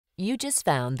You just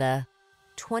found the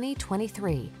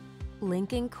 2023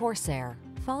 Lincoln Corsair.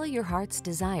 Follow your heart's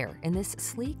desire in this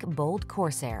sleek, bold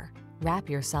Corsair. Wrap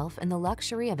yourself in the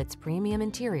luxury of its premium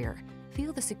interior,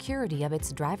 feel the security of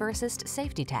its driver assist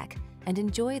safety tech, and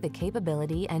enjoy the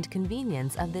capability and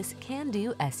convenience of this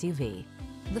can-do SUV.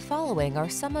 The following are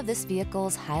some of this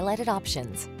vehicle's highlighted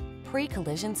options: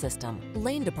 pre-collision system,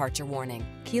 lane departure warning,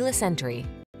 keyless entry,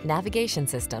 navigation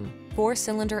system,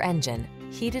 4-cylinder engine,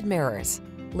 heated mirrors,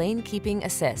 lane keeping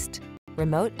assist,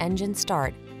 remote engine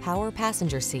start, power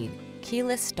passenger seat,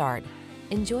 keyless start.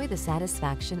 Enjoy the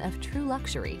satisfaction of true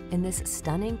luxury in this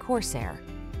stunning Corsair.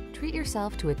 Treat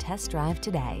yourself to a test drive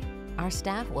today. Our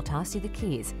staff will toss you the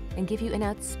keys and give you an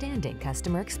outstanding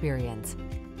customer experience.